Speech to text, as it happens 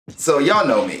So y'all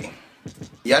know me.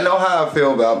 Y'all know how I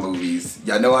feel about movies.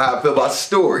 Y'all know how I feel about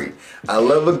story. I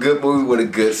love a good movie with a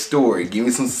good story. Give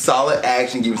me some solid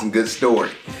action, give me some good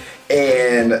story.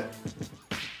 And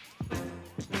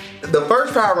the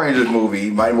first Power Rangers movie,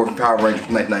 Mighty Morphin Power Rangers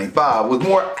from 1995, was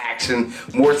more action,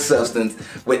 more substance,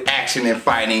 with action and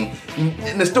fighting.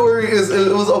 And the story it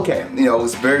was okay. You know, it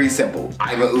was very simple.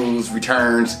 Ivan Ooze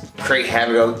returns, create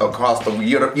havoc across the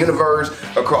universe,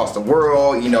 across the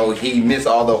world. You know, he missed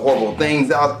all the horrible things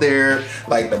out there,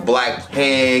 like the Black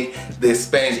Plague, the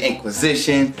Spanish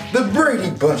Inquisition, the Brady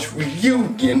Bunch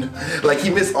reunion. Like, he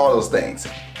missed all those things.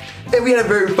 And we had a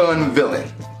very fun villain.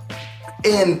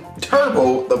 In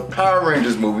Turbo, the Power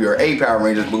Rangers movie, or a Power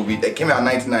Rangers movie that came out in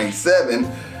 1997,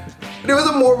 there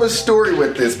was more of a story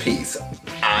with this piece.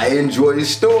 I enjoy the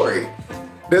story.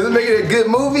 Does it make it a good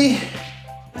movie?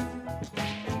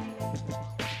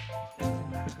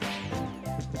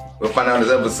 We'll find out in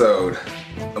this episode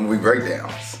of Movie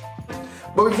Breakdowns.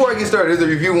 But before I get started, if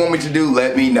there's a review you want me to do,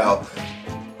 let me know.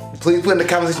 Please put in the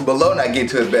comment section below and I get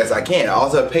to it as best I can. I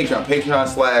also have Patreon,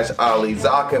 patreon.com/Ali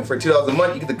Zakka. And for $2 a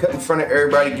month, you get to cut in front of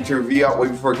everybody, get your review out way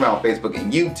before it comes out on Facebook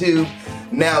and YouTube.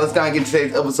 Now, let's go and get to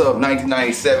today's episode of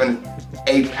 1997,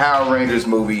 a Power Rangers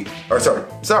movie. Or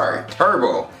sorry,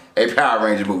 Turbo, a Power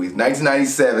Rangers movie.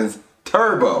 1997's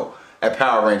Turbo, a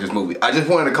Power Rangers movie. I just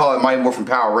wanted to call it Mighty Morphin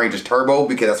Power Rangers Turbo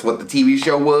because that's what the TV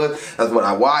show was. That's what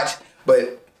I watched.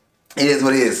 But it is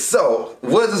what it is. So,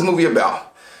 what is this movie about?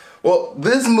 Well,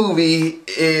 this movie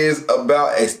is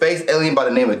about a space alien by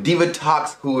the name of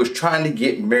Divatox who is trying to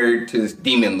get married to this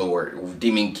demon lord, or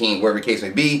demon king, whatever the case may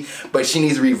be, but she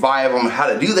needs to revive him. How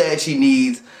to do that? She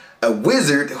needs a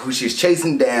wizard who she's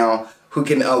chasing down who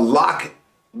can unlock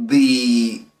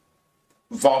the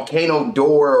volcano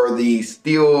door or the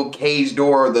steel cage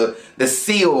door or the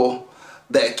seal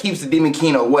that keeps the demon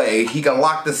king away. He can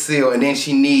lock the seal, and then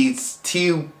she needs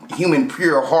 2 human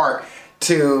pure heart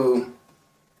to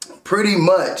pretty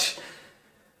much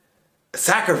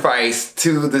sacrifice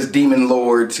to this demon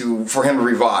lord for him to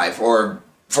revive, or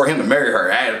for him to marry her.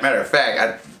 As a matter of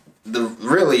fact,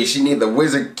 really she needed the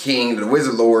wizard king, the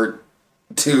wizard lord,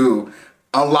 to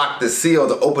unlock the seal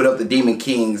to open up the demon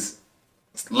king's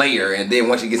lair. And then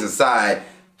once she gets inside,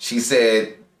 she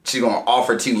said she's gonna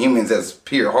offer 2 humans as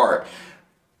pure heart.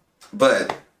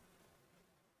 But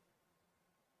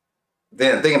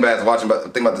then thinking about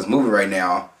this movie right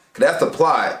now, because that's the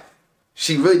plot.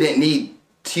 She really didn't need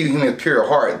 2 humans pure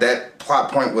heart. That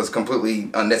plot point was completely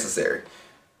unnecessary.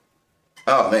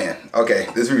 Oh man, okay.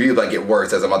 This review might get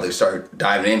worse as I'm about to start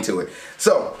diving into it.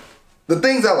 So, the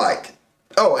things I like.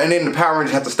 Oh, and then the Power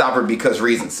Rangers have to stop her because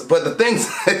reasons. But the things,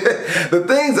 the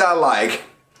things I like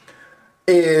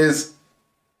is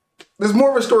there's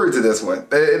more of a story to this one.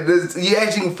 You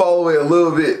actually can follow it a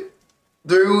little bit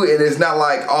through, and it's not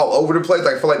like all over the place.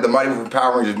 Like, I feel like the Mighty Morphin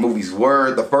Power Rangers movies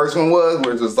were. The first one was,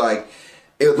 where it was like,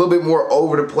 it was a little bit more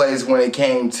over the place when it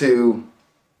came to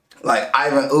like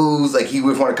Ivan Ooze, like he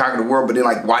would want to conquer the world, but then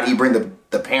like, why do you bring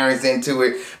the parents into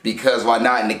it? Because why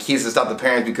not? And the kids to stop the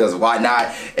parents because why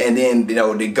not? And then, you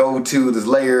know, they go to this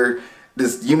layer,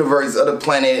 this universe, this other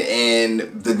planet,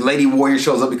 and the Lady Warrior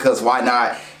shows up because why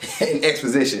not? In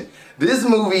exposition. This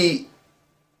movie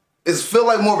is feel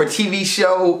like more of a TV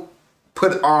show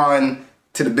put on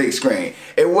to the big screen.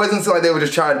 It wasn't so like they were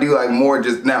just trying to do like more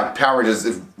just now Power Rangers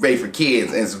is ready for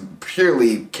kids and it's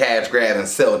purely cash grab and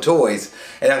sell toys,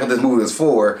 and that's what this movie was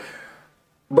for.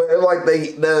 But like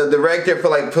the director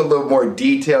felt like put a little more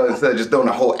detail instead of just doing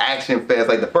a whole action fest.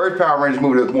 Like the first Power Rangers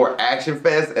movie was more action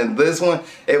fest, and this one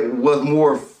it was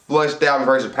more flushed out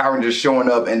versus Power Rangers showing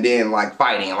up and then like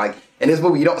fighting. Like in this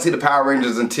movie you don't see the Power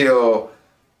Rangers until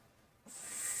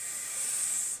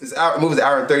this movie's an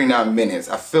hour and 39 minutes.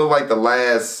 I feel like the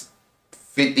last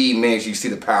 50 minutes you see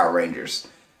the Power Rangers.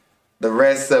 The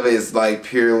rest of it is like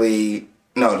purely,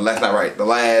 no, that's not right.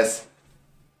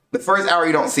 The first hour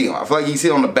you don't see them. I feel like you see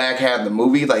them on the back half of the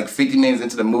movie, like 50 minutes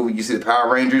into the movie you see the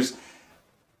Power Rangers.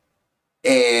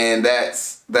 And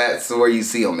that's where you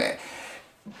see them at.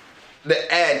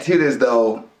 To add to this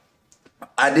though,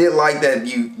 I did like that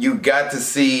you got to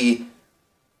see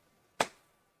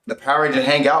the Power Rangers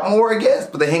hang out more, I guess,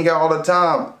 but they hang out all the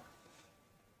time.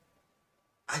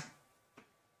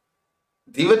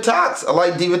 Divatox. I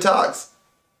like Divatox.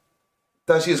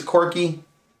 Thought she was quirky.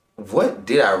 What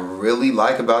did I really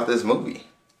like about this movie?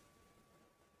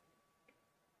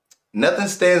 Nothing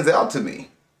stands out to me.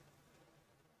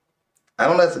 I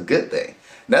don't know if that's a good thing.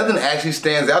 Nothing actually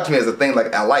stands out to me as a thing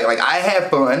like I like. Like, I had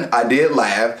fun. I did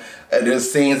laugh. And there's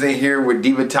scenes in here where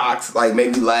Divatox like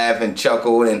made me laugh and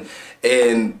chuckle, and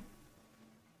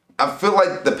I feel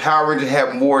like the Power Rangers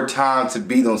had more time to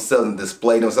be themselves and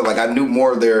display themselves. Like I knew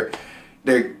more of their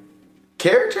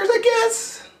characters, I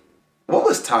guess. What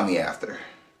was Tommy after?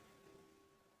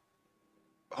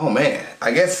 Oh man,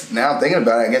 I guess now I'm thinking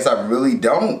about it, I guess I really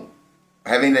don't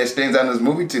have any that stands out in this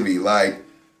movie to me. Like,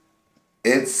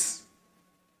 it's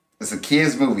a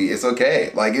kid's movie. It's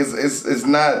okay. Like it's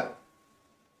not.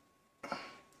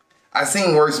 I've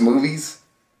seen worse movies,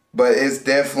 but it's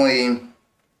definitely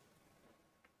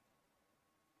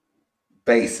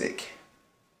basic.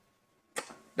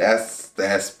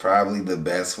 That's probably the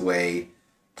best way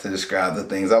to describe the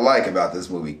things I like about this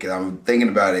movie. Cause I'm thinking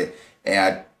about it,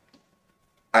 and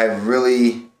I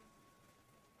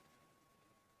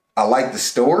like the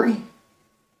story.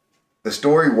 The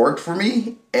story worked for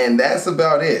me, and that's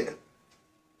about it.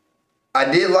 I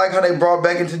did like how they brought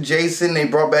back into Jason. They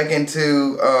brought back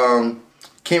into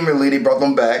Kimberly. They brought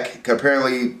them back.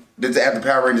 Apparently, this is after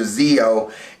Power Rangers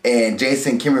Zeo, and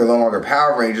Jason and Kimberly are no longer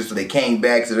Power Rangers, so they came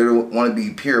back, so they don't want to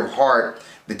be pure of heart.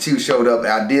 The two showed up, and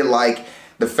I did like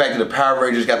the fact that the Power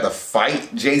Rangers got to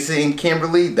fight Jason and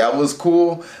Kimberly. That was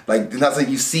cool. Like, it's not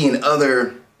something you see in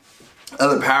other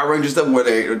Power Rangers stuff where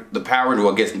the Power Rangers,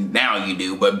 well, I guess now you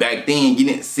do, but back then you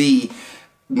didn't see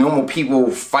normal people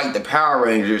fight the Power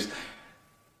Rangers.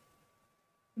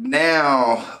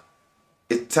 Now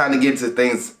it's time to get to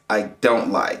things I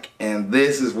don't like, and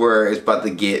this is where it's about to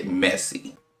get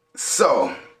messy.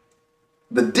 So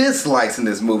the dislikes in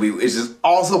this movie is just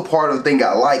also part of the thing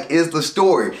I like is the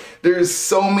story. There's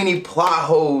so many plot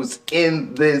holes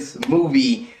in this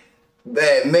movie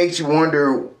that makes you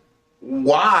wonder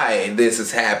why this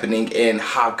is happening and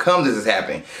how come this is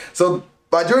happening. So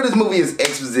majority of this movie is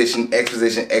exposition.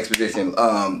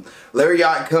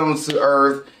 Lariat comes to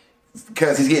Earth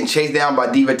because he's getting chased down by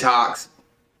Divatox,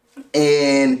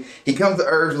 and he comes to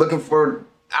Earth looking for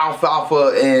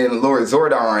Alfalfa and Lord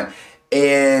Zordon,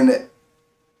 and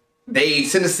they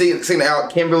send a signal out.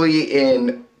 Kimberly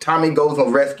and Tommy goes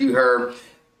and rescue her.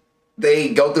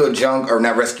 They go through a junk, or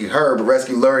not rescue her, but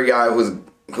rescue Lariat,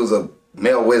 who's a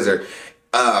male wizard.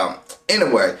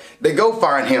 Anyway, they go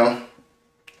find him,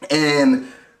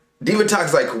 and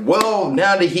Divatox's like, well,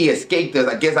 now that he escaped us,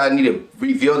 I guess I need to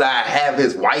reveal that I have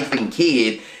his wife and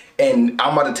kid, and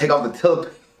I'm about to take off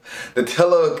the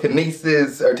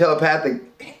telekinesis or telepathic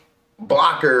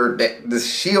blocker, the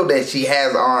shield that she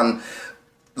has on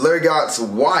Lariat's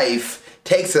wife,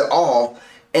 takes it off,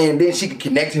 and then she can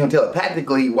connect to him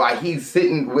telepathically while he's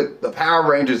sitting with the Power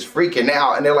Rangers freaking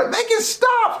out, and they're like, make it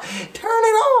stop, turn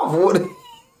it off. What?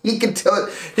 He can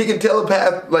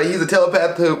telepath, like he's a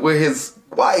telepath with his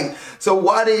wife. So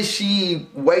why did she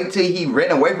wait till he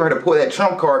ran away from her to pull that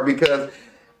trump card? Because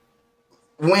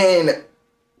when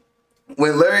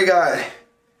Lariat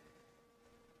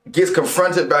gets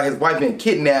confronted by his wife being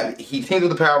kidnapped, he teams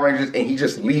with the Power Rangers and he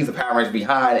just leaves the Power Rangers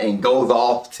behind and goes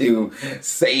off to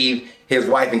save his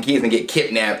wife and kids and get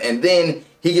kidnapped. And then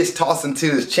he gets tossed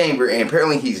into this chamber and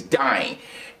apparently he's dying.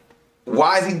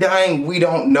 Why is he dying? We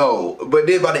don't know. But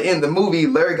then by the end of the movie,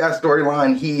 Lariat's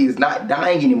storyline, he's not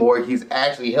dying anymore. He's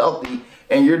actually healthy.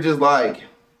 And you're just like,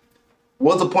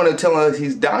 what's the point of telling us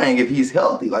he's dying if he's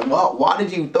healthy? Like, well, why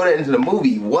did you throw that into the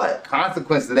movie? What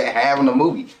consequence did that have in the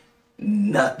movie?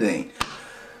 Nothing.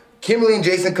 Kimberly and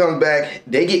Jason come back.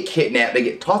 They get kidnapped. They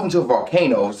get tossed into a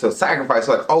volcano. So sacrifice,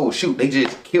 like, oh shoot, they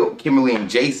just killed Kimberly and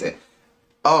Jason.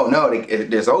 Oh no,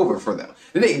 it's over for them.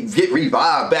 Then they get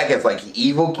revived back as like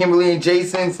evil Kimberly and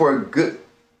Jason for a good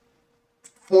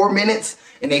 4 minutes.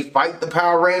 And they fight the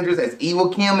Power Rangers as evil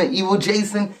Kim and evil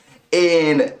Jason.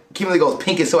 And Kimberly goes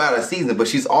pink and so out of season, but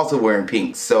she's also wearing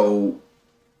pink. So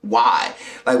why?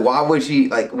 Like, why would she,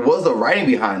 like, what's the writing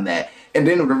behind that? And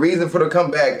then the reason for the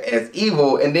comeback as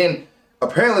evil, and then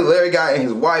apparently Lariat and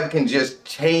his wife can just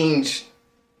change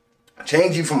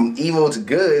you from evil to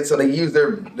good. So they use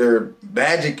their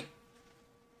magic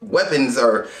weapons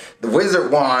or the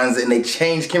wizard wands, and they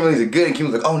change Kimberly to good. And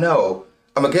Kimberly's like, oh no,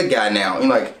 I'm a good guy now. And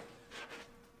like,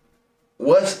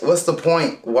 what's the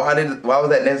point? Why was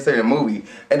that necessary in the movie?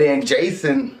 And then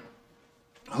Jason,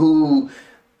 who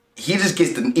he just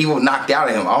gets the evil knocked out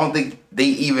of him. I don't think they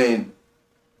even.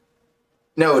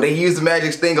 No, they used the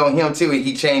magic thing on him too, and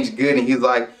he changed good, and he's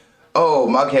like,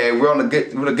 "Oh, okay, we're a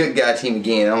good guy team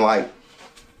again." I'm like,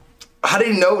 how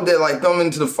did he know that like throwing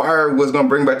into the fire was gonna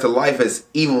bring back to life as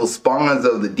evil spawns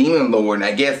of the Demon Lord? And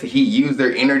I guess he used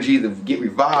their energy to get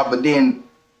revived, but then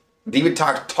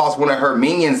Divatox tossed one of her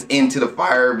minions into the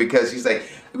fire because she's like,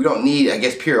 we don't need, I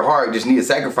guess, pure heart, just need a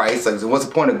sacrifice. So what's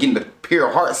the point of getting the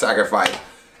pure heart sacrifice?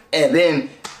 And then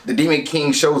the Demon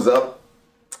King shows up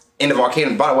in the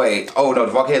volcano. By the way, oh no,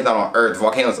 the volcano's not on Earth. The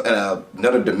volcano's in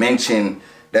another dimension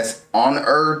that's on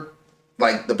Earth.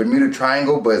 like the Bermuda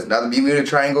Triangle, but it's not the Bermuda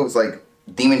Triangle. It's like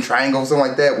Demon Triangle, something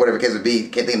like that. Whatever the case would be,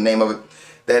 can't think of the name of it.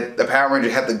 That the Power Ranger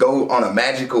had to go on a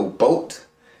magical boat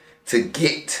to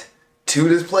get to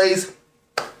this place,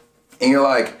 and you're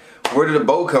like, where did the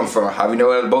boat come from? How do we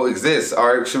know that the boat exists?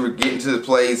 All right, should we get into this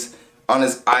place on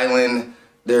this island?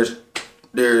 There's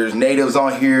natives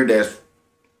on here that's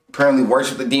apparently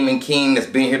worship the Demon King that's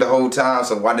been here the whole time.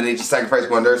 So why did they just sacrifice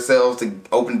one of themselves to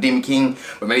open the Demon King?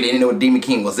 But maybe they didn't know what the Demon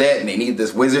King was at, and they needed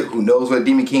this wizard who knows where the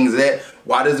Demon King is at.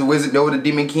 Why does the wizard know where the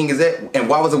Demon King is at? And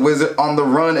why was the wizard on the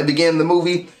run at the beginning of the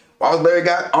movie? Why was Larry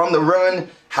Guy on the run?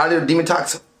 How did Demon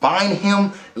Tox find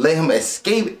him, let him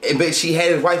escape? But she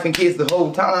had his wife and kids the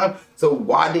whole time. So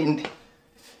why didn't...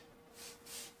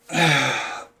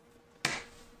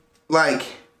 like,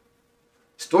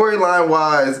 storyline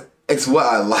wise, it's what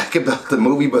I like about the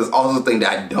movie, but it's also the thing that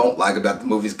I don't like about the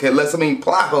movies, because there's so many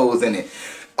plot holes in it.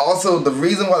 Also, the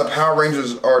reason why the Power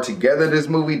Rangers are together in this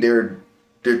movie, they're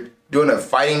doing a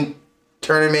fighting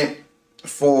tournament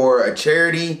for a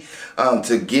charity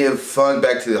to give funds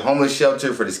back to the homeless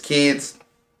shelter for these kids.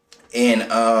 And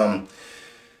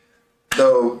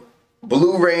the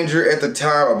Blue Ranger at the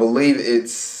time, I believe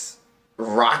it's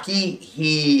Rocky,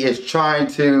 he is trying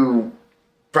to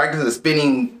practice a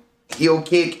spinning heel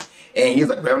kick, and he's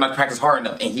like, I'm not practice hard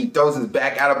enough, and he throws his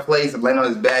back out of place and lands on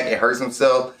his back and hurts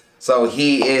himself. So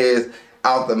he is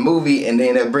out the movie, and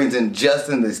then that brings in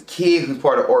Justin, this kid who's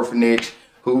part of the orphanage,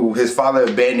 who his father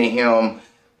abandoned him,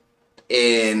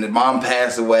 and mom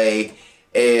passed away,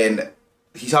 and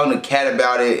he's talking to Kat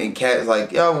about it, and Kat's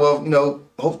like, yeah, well, you know,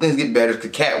 hope things get better,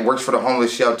 because Kat works for the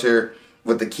homeless shelter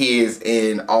with the kids,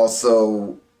 and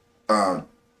also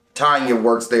Tanya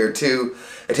works there too.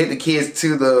 They take the kids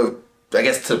to the, I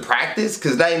guess, to practice,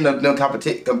 because not even no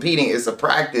competing, it's a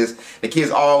practice. The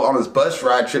kids all on this bus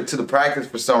ride trip to the practice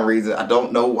for some reason. I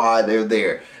don't know why they're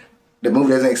there. The movie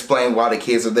doesn't explain why the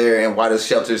kids are there and why the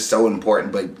shelter is so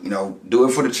important, but, you know, do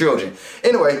it for the children.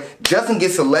 Anyway, Justin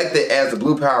gets selected as the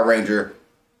Blue Power Ranger.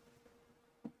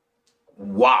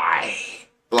 Why?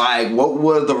 Like, what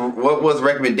was the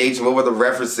recommendation? What were the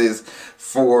references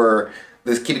for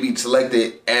this kid to be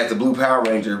selected as the Blue Power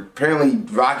Ranger? Apparently,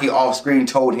 Rocky off screen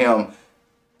told him,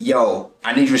 yo,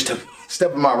 I need you to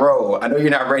step in my role. I know you're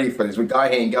not ready for this, but go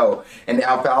ahead and go. And the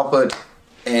Alfalfa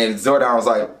and Zordon was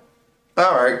like,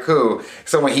 all right, cool.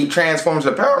 So when he transforms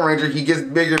to a Power Ranger, he gets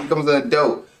bigger, becomes an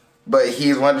adult. But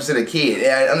he's 100% a kid.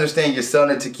 And I understand you're selling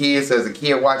it to kids, so as a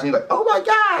kid watching, you're like, oh my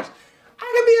gosh,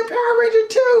 I can be a Power Ranger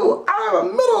too. I'm a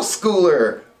middle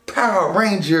schooler Power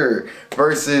Ranger.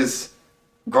 Versus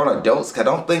grown adults, because I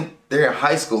don't think they're in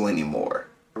high school anymore,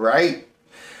 right?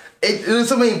 There's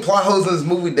so many plot holes in this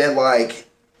movie that, like,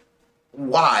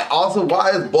 why? Also, why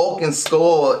is Bulk and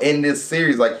Skull in this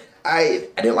series? Like, I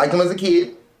didn't like them as a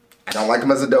kid. I don't like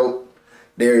them as an adult.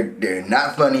 They're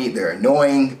not funny. They're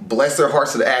annoying. Bless their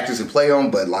hearts to the actors who play them,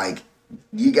 but, like,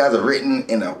 you guys are written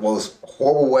in a most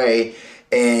horrible way,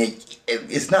 and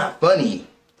it's not funny.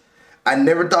 I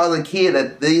never thought as a kid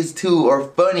that these two are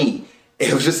funny.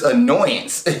 It was just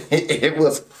annoyance. It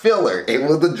was filler. It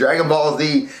was the Dragon Ball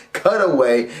Z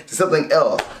cutaway to something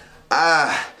else.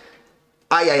 But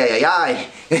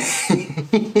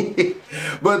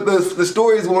the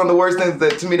story is one of the worst things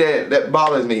that to me that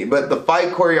bothers me. But the fight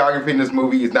choreography in this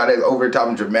movie is not as over the top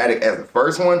and dramatic as the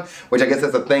first one, which I guess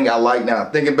that's the thing I like now.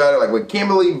 Thinking about it, like with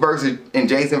Kimberly and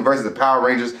Jason versus the Power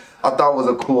Rangers, I thought was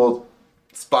a cool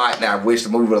spot, and I wish the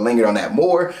movie would have lingered on that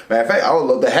more. Matter of fact, I would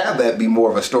love to have that be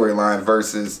more of a storyline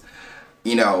versus,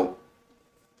 you know,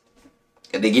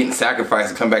 they getting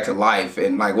sacrificed to come back to life,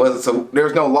 and like so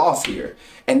there's no loss here.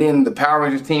 And then the Power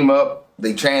Rangers team up,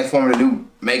 they transform into new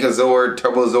Megazord,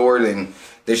 Turbo Zord, and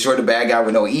they destroy the bad guy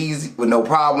with no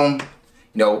problem,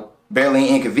 you know, barely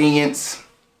inconvenience,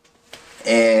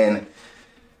 and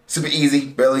super easy,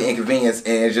 barely inconvenience,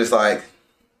 and it's just like,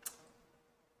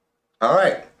 all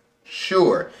right,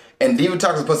 sure. And Diva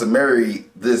Talk is supposed to marry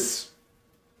this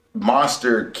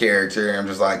monster character, and I'm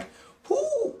just like,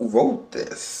 who wrote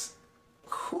this?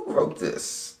 Who wrote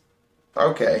this?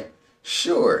 Okay,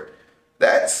 sure.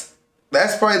 That's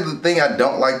probably the thing I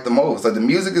don't like the most. Like, the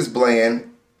music is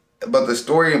bland, but the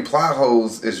story and plot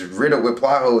holes is riddled with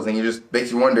plot holes, and you just makes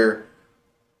you wonder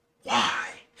why.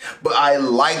 But I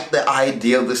like the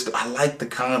idea of this. I like the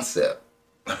concept.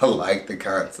 I like the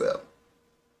concept.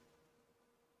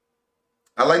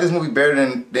 I like this movie better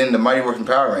than the Mighty Morphin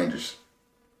Power Rangers.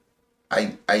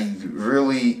 I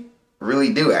really,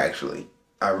 really do, actually.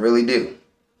 I really do.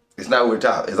 It's not over the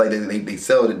top. It's like they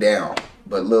settled it down,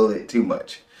 but a little bit too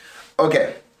much.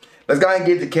 Okay, let's go ahead and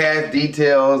get the cast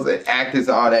details and actors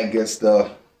and all that good stuff.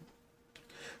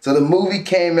 So the movie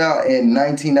came out in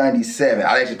 1997.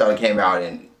 I actually thought it came out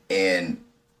in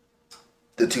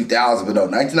the 2000s, but no,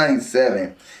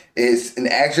 1997. It's an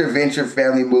action-adventure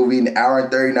family movie, an hour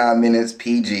and 39 minutes,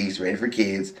 PG, it's rated for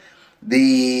kids.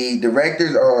 The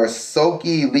directors are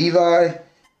Soki Levi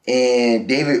and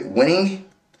David Winning.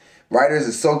 Writers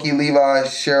are Soki Levi,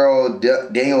 Cheryl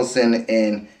Danielson,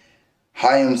 and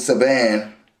Chaim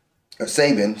Saban,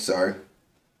 sorry.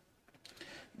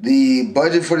 The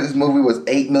budget for this movie was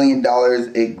 $8 million.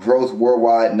 It grossed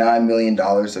worldwide $9 million,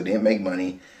 so it didn't make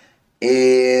money.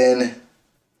 And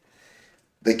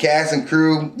the cast and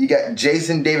crew, you got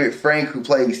Jason David Frank, who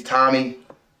plays Tommy.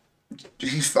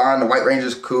 He's fine. The White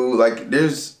Ranger's cool. Like,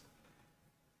 he's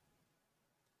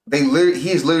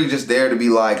literally just there to be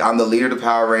like, I'm the leader of the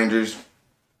Power Rangers.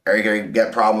 Everybody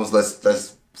got problems.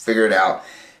 Let's figure it out.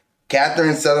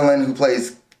 Catherine Sutherland, who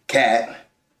plays Kat,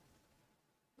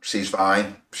 she's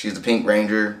fine. She's the Pink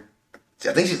Ranger.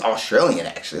 I think she's Australian,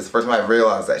 actually. It's the first time I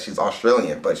realized that she's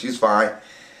Australian, but she's fine.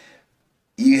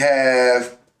 You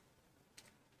have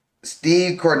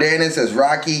Steve Cardenas as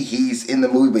Rocky. He's in the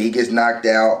movie, but he gets knocked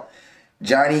out.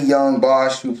 Johnny Young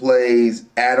Bosch, who plays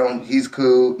Adam, he's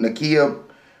cool. Nakia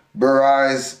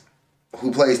Burrise,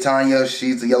 who plays Tanya,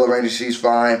 she's the Yellow Ranger, she's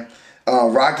fine.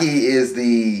 Rocky is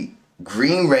the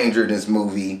Green Ranger in this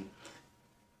movie.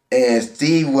 And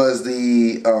Steve was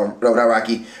no, not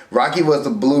Rocky. Rocky was the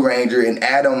Blue Ranger, and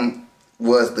Adam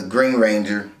was the Green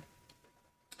Ranger.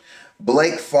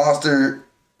 Blake Foster,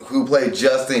 who played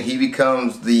Justin, he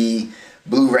becomes the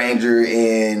Blue Ranger,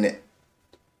 and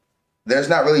there's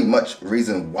not really much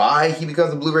reason why he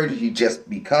becomes the Blue Ranger. He just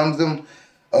becomes them.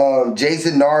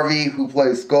 Jason Narvey, who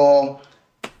plays Skull,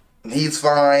 he's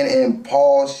fine. And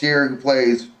Paul Shear, who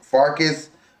plays Farkas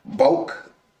Boke,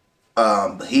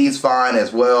 he's fine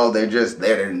as well.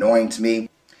 They're annoying to me.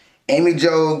 Amy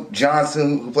Jo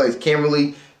Johnson, who plays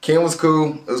Kimberly. Kim was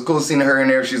cool. It was cool seeing her in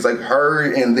there. She's like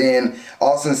her, and then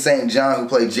Austin St. John, who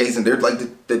played Jason. They're like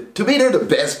to me, they're the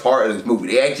best part of this movie.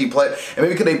 They actually play, and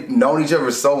maybe because they've known each other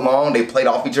for so long, they played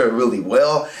off each other really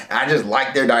well. And I just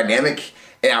like their dynamic,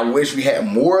 and I wish we had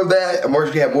more of that. I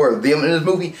wish we had more of them in this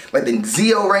movie, like the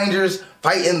Zeo Rangers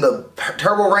fighting the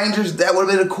Turbo Rangers. That would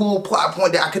have been a cool plot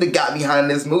point that I could have got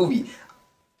behind this movie.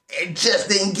 It just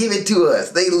didn't give it to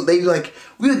us. They like,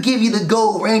 we'll give you the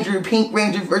Gold Ranger, Pink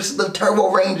Ranger versus the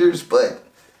Turbo Rangers, but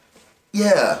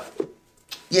yeah.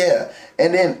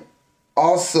 And then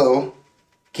also,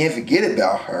 can't forget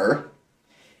about her,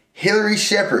 Hillary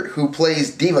Shepard, who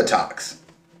plays Divatox,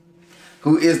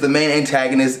 who is the main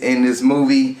antagonist in this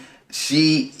movie.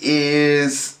 She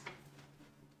is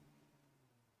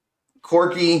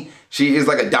quirky. She is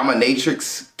like a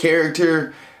dominatrix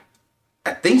character.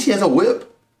 I think she has a whip.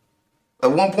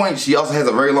 At one point, she also has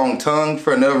a very long tongue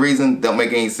for another reason. Don't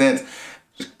make any sense.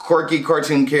 Quirky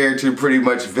cartoon character, pretty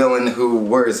much villain who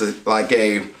wears a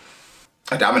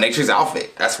dominatrix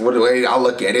outfit. That's what the way I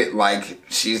look at it. Like,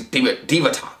 she's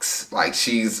Divatox. Like,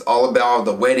 she's all about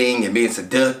the wedding and being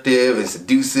seductive and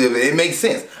seductive. It makes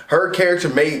sense. Her character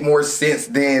made more sense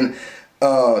than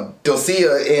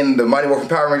Dulcia in the Mighty Morphin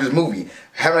Power Rangers movie.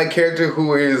 Having a character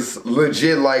who is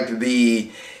legit like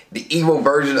the evil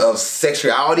version of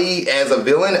sexuality as a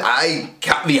villain, I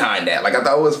got behind that. Like, I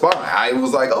thought it was fun. I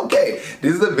was like, okay,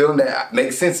 this is a villain that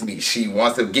makes sense to me. She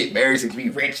wants to get married, she can be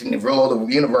rich and rule the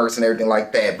universe and everything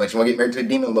like that, but she wants to get married to a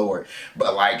demon lord.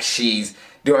 But like, she's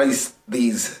doing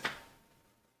these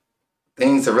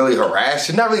things to really harass.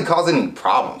 She's not really causing any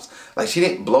problems. Like, she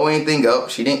didn't blow anything up.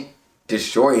 She didn't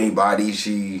destroy anybody.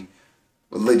 She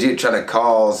was legit trying to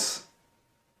cause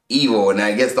evil, and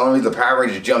I guess the only reason the Power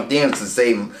Rangers jumped in was to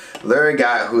save Larry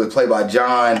Guy, who was played by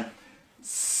John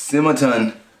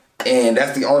Simonton, and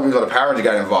that's the only reason the Power Rangers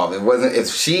got involved. It wasn't if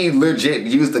she legit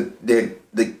used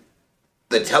the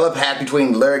telepath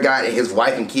between Larry Guy and his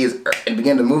wife and kids at the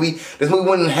beginning of the movie, this movie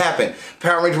wouldn't happen.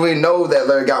 Power Rangers wouldn't know that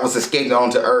Larry Guy was escaping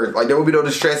onto Earth. Like, there would be no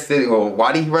distress sitting. Well,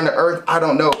 why did he run to Earth? I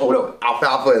don't know. Oh no,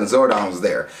 Alfalfa and Zordon was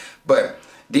there, but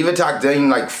Divatox didn't even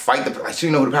like fight she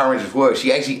didn't know who the Power Rangers was.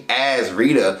 She actually asked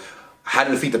Rita how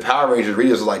to defeat the Power Rangers.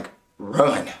 Rita was like,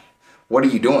 run. What are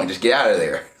you doing? Just get out of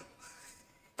there.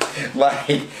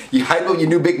 Like, you hype up your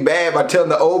new big bad by telling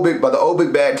the old big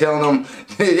bad telling them,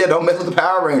 yeah, don't mess with the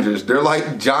Power Rangers. They're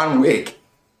like John Wick.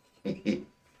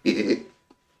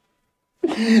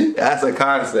 That's a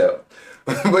concept.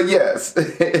 But yes.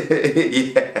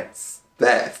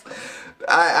 Yes.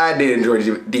 I did enjoy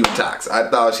Divatox. I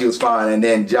thought she was fine. And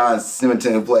then John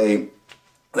Simonton, who played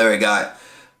Larry Guy,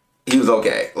 he was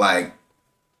okay. Like,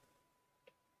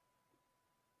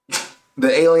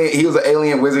 he was an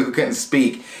alien wizard who couldn't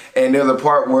speak. And there's a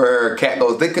part where Kat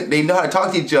goes, they know how to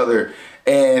talk to each other.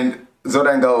 And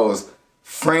Zordon goes,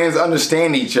 friends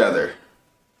understand each other.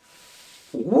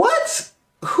 What?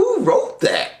 Who wrote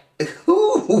that?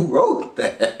 Who wrote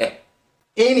that?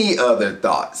 Any other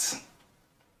thoughts?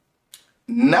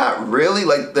 Not really.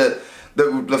 Like the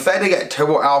fact they got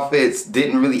turbo outfits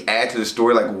didn't really add to the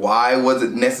story. Like, why was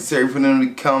it necessary for them to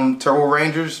become Turbo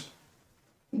Rangers?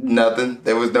 Nothing.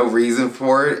 There was no reason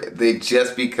for it.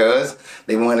 Just because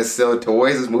they want to sell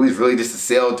toys. This movie's really just to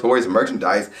sell toys and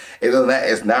merchandise. Other than that,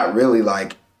 it's not really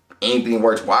like anything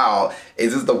worthwhile.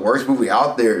 Is this the worst movie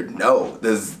out there? No.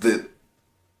 This the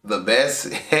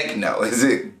best? Heck no. Is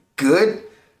it good?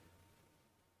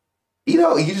 You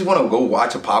know, you just want to go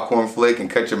watch a popcorn flick and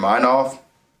cut your mind off.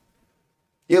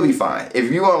 You'll be fine.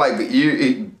 If you want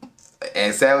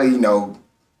and sadly, you know,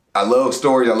 I love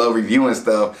stories. I love reviewing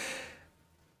stuff.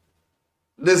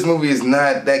 This movie is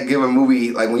not that good of a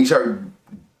movie. Like, when you start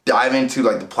diving into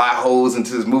like the plot holes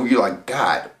into this movie, you're like,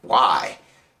 God, why?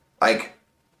 Like,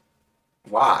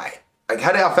 why? Like,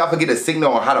 how did Alfalfa get a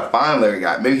signal on how to find Larry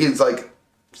Guy? Maybe he's like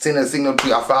sending a signal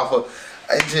to Alfalfa.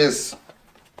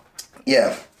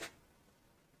 Yeah.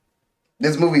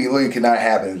 This movie really could not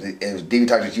happen if D.B.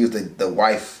 Talk just used the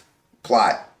wife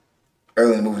plot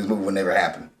early in the movie. This movie would never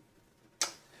happen.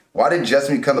 Why did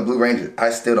Justin become the Blue Ranger?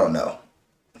 I still don't know.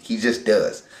 He just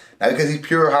does. Not because he's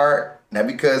pure heart. Not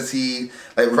because he,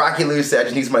 like Rocky literally said, I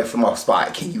just need somebody from my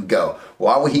spot. Can you go?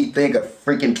 Why would he think a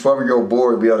freaking 12-year-old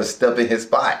boy would be able to step in his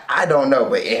spot? I don't know,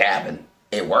 but it happened.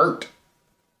 It worked.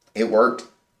 It worked.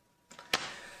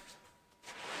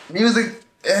 Music,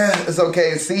 it's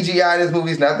okay. CGI in this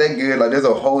movie's not that good. Like, there's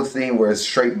a whole scene where it's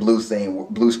straight blue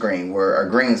screen, or a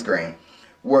green screen,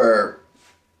 where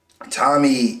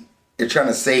Tommy is trying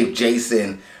to save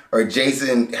Jason, or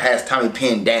Jason has Tommy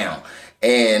pinned down,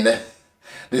 and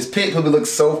this pit probably looks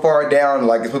so far down,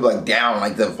 like it's probably like down,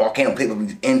 like the volcano pit would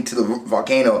be into the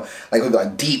volcano, like it would be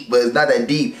like deep, but it's not that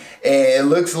deep. And it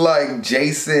looks like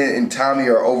Jason and Tommy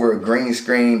are over a green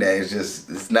screen that is just,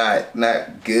 it's not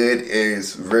good.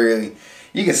 It's really,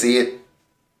 you can see it.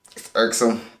 It's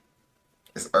irksome.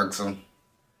 It's irksome.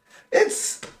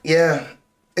 Yeah,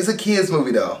 it's a kid's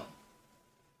movie though.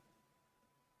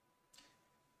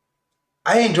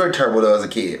 I enjoyed Turbo though as a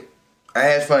kid. I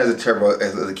had fun as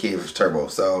a kid with Turbo,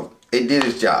 so it did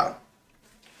its job.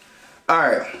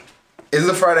 Alright. Is it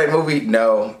a Friday movie?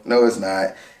 No, it's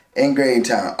not. In grading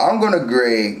time, I'm gonna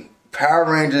grade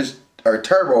Power Rangers or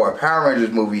Turbo or Power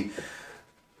Rangers movie.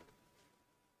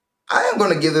 I am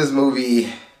gonna give this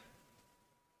movie,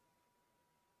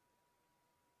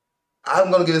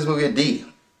 a D.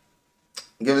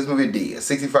 Give this movie a D, a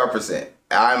 65%.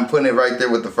 I'm putting it right there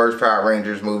with the first Power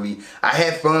Rangers movie. I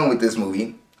had fun with this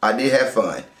movie. I did have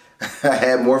fun. I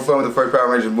had more fun with the first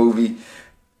Power Rangers movie.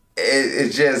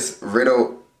 It's just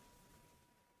riddled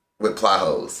with plot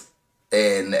holes.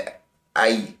 And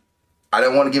I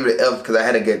don't want to give it an F because I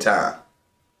had a good time.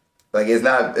 Like, it's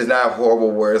not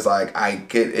horrible where it's like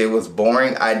it was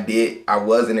boring. I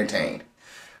was entertained.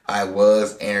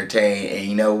 And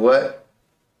you know what?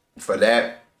 For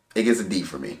that, it gets a D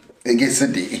for me. It gets a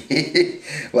D.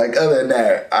 Like, other than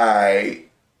that, I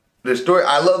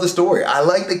love the story. I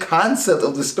like the concept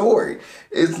of the story.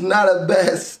 It's not a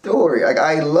bad story. Like,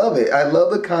 I love it. I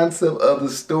love the concept of the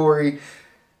story.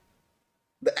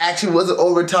 The action wasn't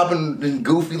over the top and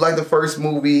goofy like the first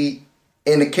movie.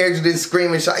 And the characters didn't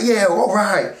scream and shout, yeah, all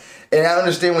right. And I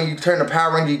understand when you turn the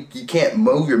Power Ranger, you can't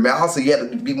move your mouth, so you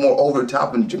have to be more over the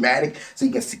top and dramatic so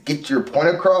you can get your point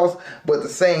across. But at the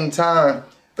same time,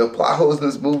 the plot holes in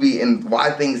this movie and why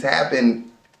things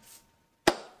happen,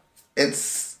 and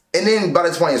then by the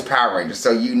 20th it's Power Rangers,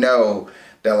 so you know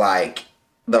that, like,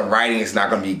 the writing is not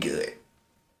going to be good.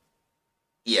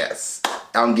 Yes,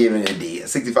 I'm giving it a D,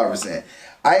 65%.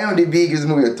 IMDb gives this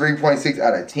movie a 3.6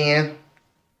 out of 10.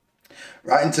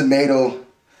 Rotten Tomato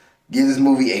gives this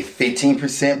movie a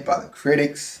 15% by the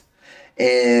critics.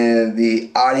 And the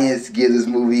audience gives this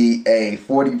movie a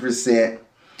 40%.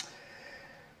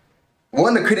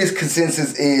 One of the critics'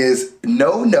 consensus is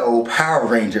no Power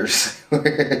Rangers. Which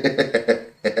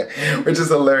is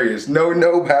hilarious.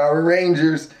 No Power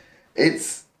Rangers.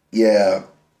 It's, yeah.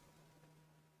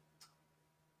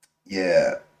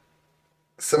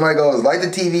 Somebody goes, like the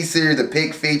TV series, the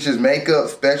pick features makeup,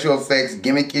 special effects,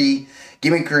 gimmickry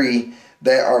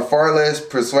that are far less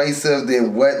persuasive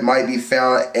than what might be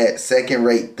found at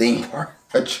second-rate theme park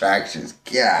attractions.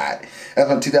 God, that's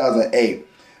from 2008.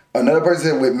 Another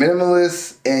person with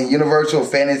minimalist and universal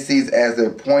fantasies as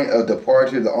their point of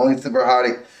departure. The only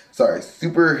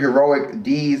superheroic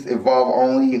deeds evolve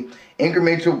only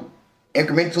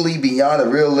incrementally beyond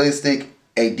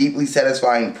a deeply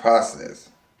satisfying process.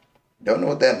 Don't know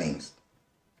what that means.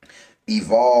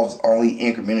 evolves only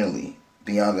incrementally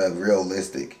beyond the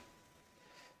realistic.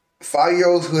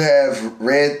 5-year-olds who have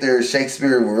read their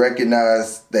Shakespeare will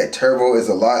recognize that turbo is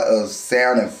a lot of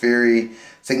sound and fury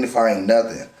signifying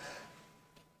nothing.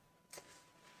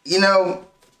 You know,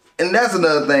 and that's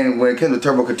another thing when it comes to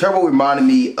turbo, because turbo reminded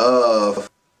me of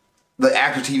the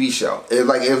actual TV show. It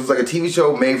was like a TV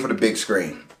show made for the big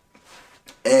screen.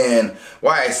 And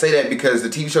why I say that, because the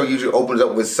TV show usually opens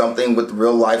up with something with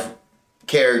real life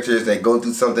characters that go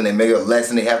through something, they make a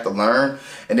lesson they have to learn,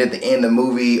 and then at the end of the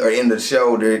movie or end of the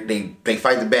show, they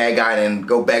fight the bad guy and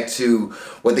go back to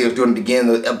what they were doing at the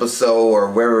beginning of the episode,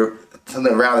 or wherever,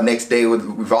 something around the next day with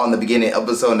revolving the beginning of the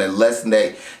episode, and the lesson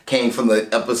that came from the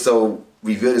episode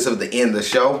revealed itself at the end of the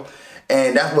show.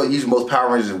 And that's what usually most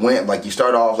Power Rangers went. Like, you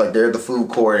start off like they're at the food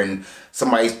court and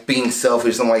somebody's being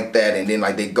selfish, something like that, and then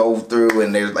like they go through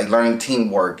and they're like learning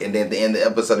teamwork, and then at the end of the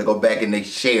episode they go back and they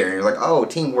share. And you're like, oh,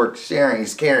 teamwork, sharing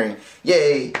is caring,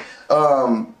 yay.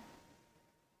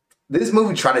 This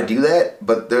movie tried to do that,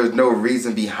 but there's no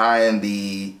reason behind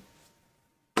the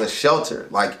shelter.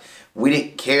 Like, we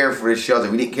didn't care for the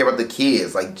shelter. We didn't care about the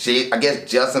kids. Like, I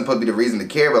guess Justin put be the reason to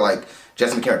care, but like,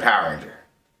 Justin became a Power Ranger.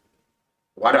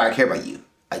 Why do I care about you?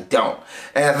 I don't.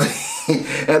 And I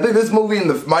think this movie and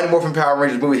the Mighty Morphin Power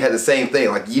Rangers movie had the same thing.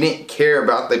 Like, you didn't care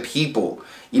about the people.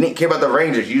 You didn't care about the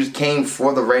Rangers. You just came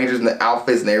for the Rangers and the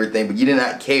outfits and everything, but you did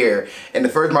not care. And the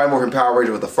first Mighty Morphin Power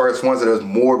Ranger was the first ones that there was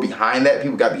more behind that.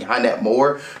 People got behind that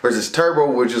more. Versus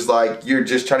Turbo, which is like, you're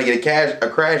just trying to get a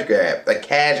cash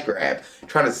grab,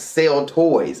 trying to sell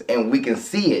toys, and we can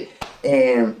see it.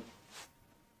 And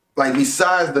like,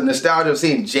 besides the nostalgia of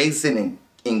seeing Jason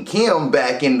and Kim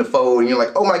back in the fold, and you're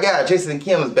like, oh my god, Jason and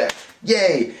Kim is back,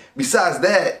 yay. Besides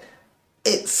that,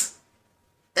 it's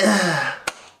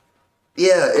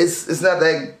not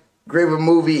that great of a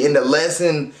movie. And the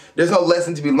lesson, there's no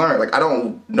lesson to be learned. Like, I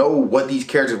don't know what these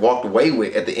characters walked away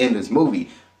with at the end of this movie.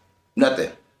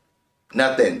 Nothing.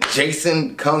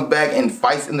 Jason comes back and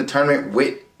fights in the tournament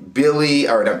with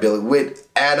with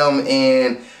Adam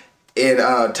and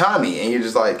Tommy, and you're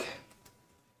just like,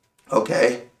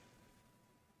 okay.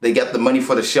 They got the money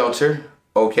for the shelter.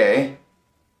 Okay.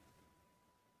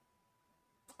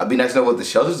 I'd be nice to know what the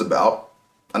shelter's about.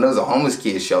 I know it's a homeless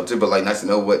kids shelter, but like, nice to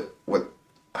know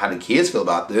how the kids feel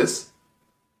about this.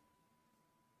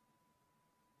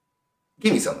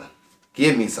 Give me something.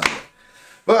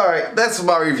 But alright, that's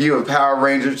my review of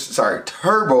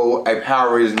Turbo, a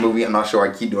Power Rangers movie. I'm not sure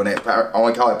I keep doing that. I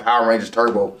only call it Power Rangers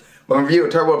Turbo. But review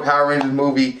of Turbo, a Power Rangers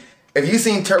movie. If you've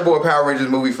seen Turbo, a Power Rangers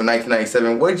movie from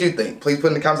 1997, what did you think? Please put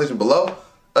in the comment section below.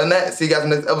 Other than that, see you guys in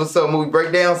the next episode of Movie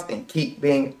Breakdowns, and keep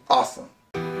being awesome.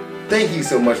 Thank you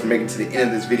so much for making it to the end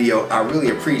of this video. I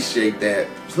really appreciate that.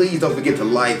 Please don't forget to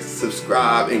like,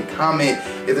 subscribe, and comment.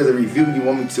 If there's a review you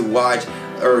want me to watch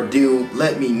or do,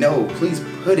 let me know. Please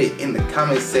put it in the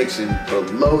comment section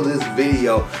below this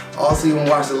video. Also, you want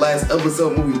to watch the last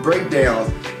episode of Movie Breakdowns,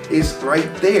 it's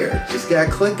right there. Just gotta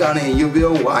click on it and you'll be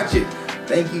able to watch it.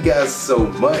 Thank you guys so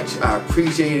much. I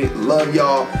appreciate it. Love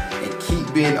y'all, and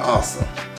keep being awesome.